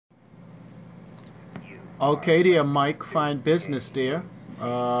Okay, dear Mike, fine business there.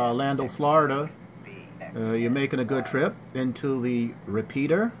 Orlando, Florida. You're making a good trip into the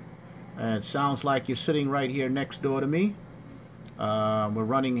repeater. And it sounds like you're sitting right here next door to me. We're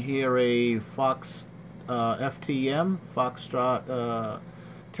running here a Fox FTM, Foxtrot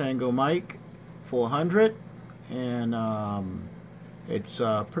Tango Mike 400. And it's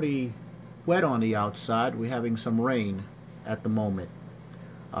pretty wet on the outside. We're having some rain at the moment.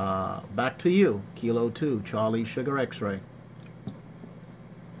 Back to you, Kilo 2, Charlie Sugar X-Ray.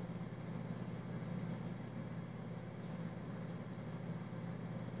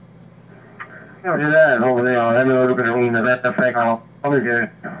 Roger that, over there. Let me look at the room. That's the fact. I'll probably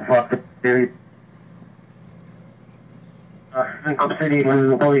just fuck the theory. Income City,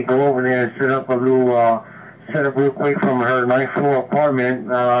 we'll probably go over there and set up a little, set up real quick from her 9th floor apartment.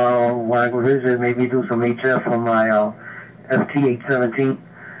 When I go visit, maybe do some HF from my FT817,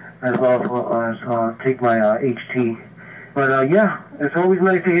 as well as take my HT. But yeah, it's always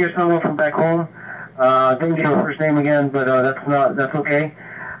nice to hear someone from back home. Didn't get her first name again, but that's okay.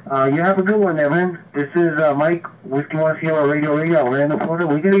 You have a good one there, man. This is Mike, Whiskey One Sierra Radio, Orlando, Florida.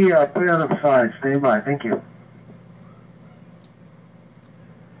 We're going to put it on the side. Stand by. Thank you.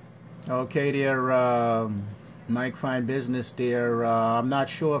 Okay, dear Mike, fine business there. I'm not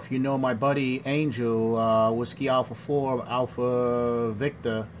sure if you know my buddy Angel, Whiskey Alpha 4, Alpha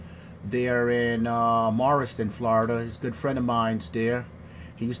Victor, there in Morriston, Florida. He's a good friend of mine's there.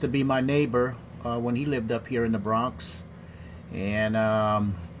 He used to be my neighbor when he lived up here in the Bronx. And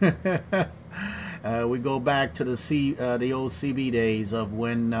we go back to the old CB days of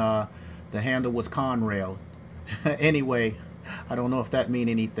when the handle was Conrail. Anyway, I don't know if that mean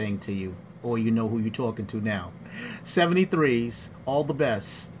anything to you, or you know who you're talking to now. 73s, all the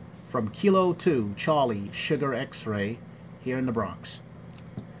best, from Kilo 2, Charlie Sugar X-Ray, here in the Bronx.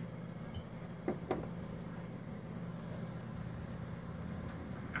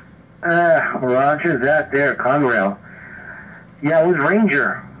 Roger that there, Conrail. Yeah, it was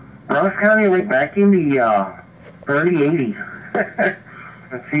Ranger. Bronx County, right back in the early 80s.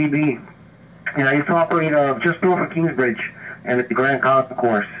 At CB. And I used to operate just north of Kingsbridge and at the Grand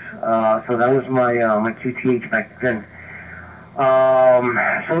Concourse. So that was my my QTH back then.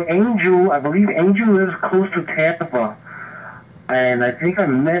 So Angel, I believe Angel lives close to Tampa. And I think I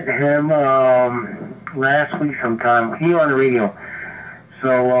met him last week sometime here on the radio.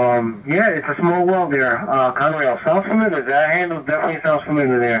 So, yeah, it's a small world there. Conrail, sounds familiar. That handle definitely sounds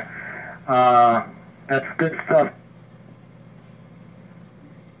familiar there. That's good stuff.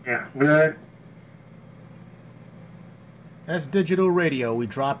 Yeah, good. That's digital radio. We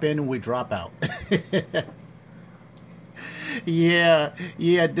drop in and we drop out. Yeah,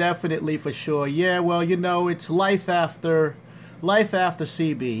 definitely, for sure. Yeah, well, you know, it's life after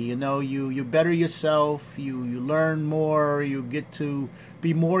CB. You know, you better yourself, you learn more, you get to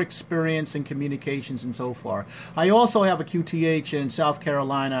be more experienced in communications and so far. I also have a QTH in South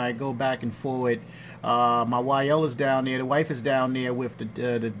Carolina. I go back and forward. My YL is down there. The wife is down there with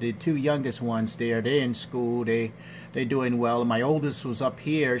the two youngest ones there. They're in school. They're doing well. And my oldest was up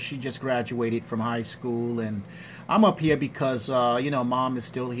here. She just graduated from high school, and I'm up here because you know, mom is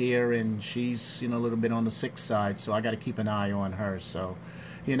still here and she's, you know, a little bit on the sick side, so I got to keep an eye on her. So,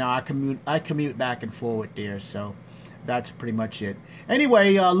 you know, I commute back and forward there. So that's pretty much it.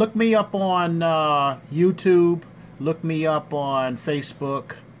 Anyway, look me up on YouTube. Look me up on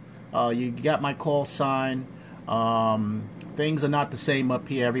Facebook. You got my call sign. Things are not the same up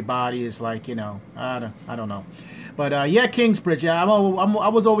here. Everybody is like, you know, I don't know. But yeah, Kingsbridge. Yeah, I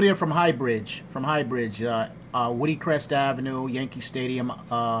was over there from Highbridge. Woody Crest Avenue, Yankee Stadium,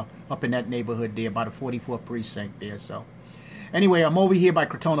 up in that neighborhood there, by the 44th precinct there. So anyway, I'm over here by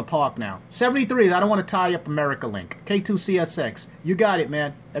Crotona Park now. 73s, I don't want to tie up America Link. K2CSX, you got it,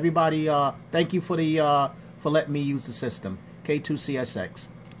 man. Everybody, thank you for letting me use the system. K2CSX.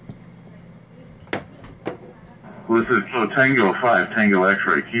 This is Kilo Tango 5 Tango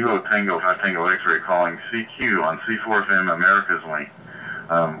X-Ray. Kilo Tango 5 Tango X-Ray calling CQ on C4fm America's Link.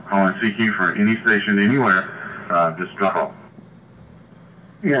 Calling CQ for any station anywhere. Just drop off.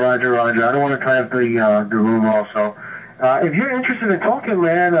 Yeah, Roger. I don't want to tie up the room also. If you're interested in talking,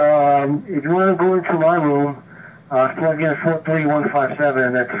 man, if you want to go into my room, plug in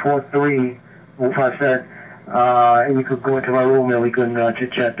 43157. That's 43157. And you could go into my room and we can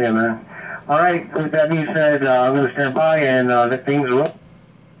chit-chat there, man. All right, with that being said, I'm going to stand by and let things roll.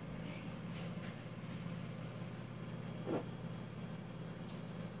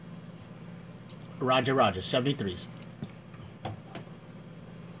 Roger, 73s.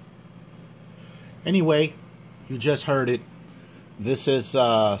 Anyway, you just heard it. This is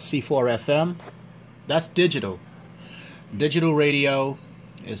C4fm. That's digital. Digital radio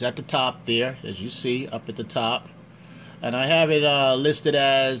is at the top there, as you see up at the top. And I have it listed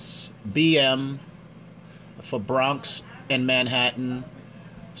as BM for Bronx and Manhattan,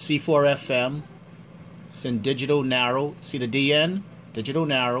 C4fm. It's in digital narrow. See the DN? Digital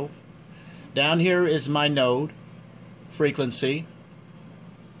narrow. Down here is my node frequency.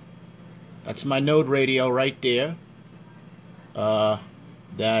 That's my node radio right there.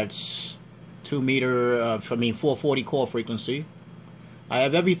 That's 2 meter, 440 core frequency. I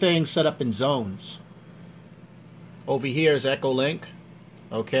have everything set up in zones. Over here is Echo Link.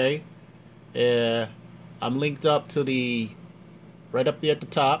 Okay. I'm linked up to the, right up there at the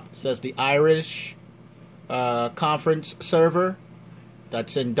top, it says the Irish conference server.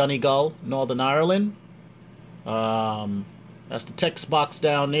 That's in Donegal, Northern Ireland. That's the text box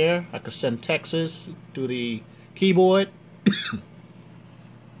down there. I could send texts to the keyboard.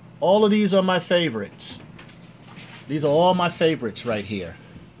 All of these are my favorites. These are all my favorites right here.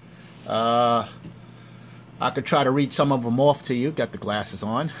 I could try to read some of them off to you. Got the glasses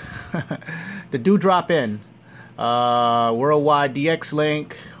on. The Dewdrop In. Worldwide DX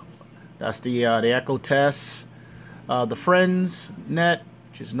Link. That's the Echo Test. The Friends Net,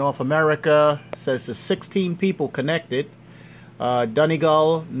 which is North America, says there's 16 people connected.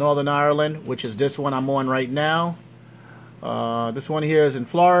 Donegal, Northern Ireland, which is this one I'm on right now. This one here is in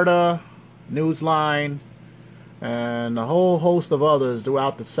Florida, Newsline, and a whole host of others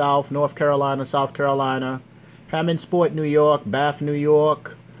throughout the South, North Carolina, South Carolina, Hammondsport, New York, Bath, New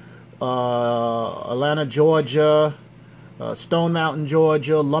York, Atlanta, Georgia, Stone Mountain,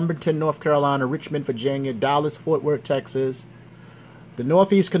 Georgia, Lumberton, North Carolina, Richmond, Virginia, Dallas, Fort Worth, Texas, the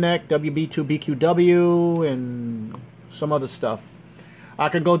Northeast Connect, WB2BQW, and some other stuff. I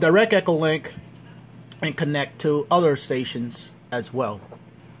can go direct Echo Link and connect to other stations as well.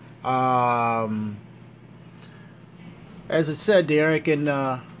 As it said there, I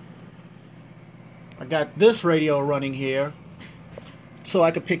got this radio running here, so I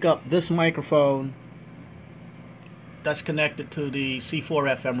could pick up this microphone that's connected to the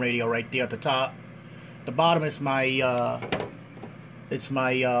C4FM radio right there at the top. The bottom is my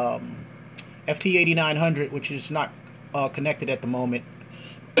FT8900, which is not connected at the moment.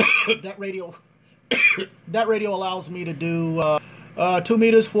 That radio allows me to do 2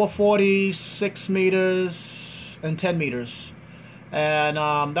 meters, 440, 6 meters, and 10 meters. And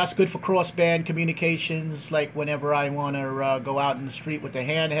that's good for cross-band communications, like whenever I want to go out in the street with the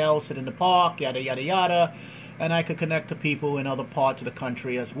handheld, sit in the park, yada, yada, yada. And I could connect to people in other parts of the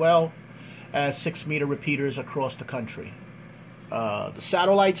country as well as 6-meter repeaters across the country. The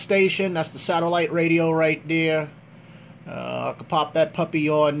satellite station, that's the satellite radio right there. I could pop that puppy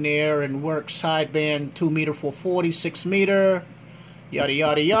on there and work sideband 2 meter, 440, 6 meter, yada,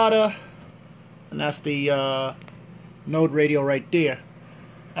 yada, yada. And that's the node radio right there.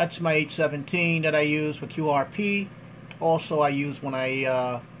 That's my 817 that I use for QRP. Also, I use when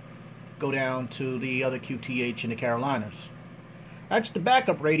I go down to the other QTH in the Carolinas. That's the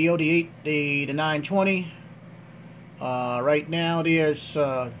backup radio, the 920. Right now, there's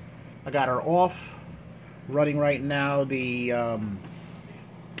I got her off. Running right now the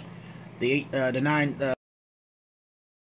 9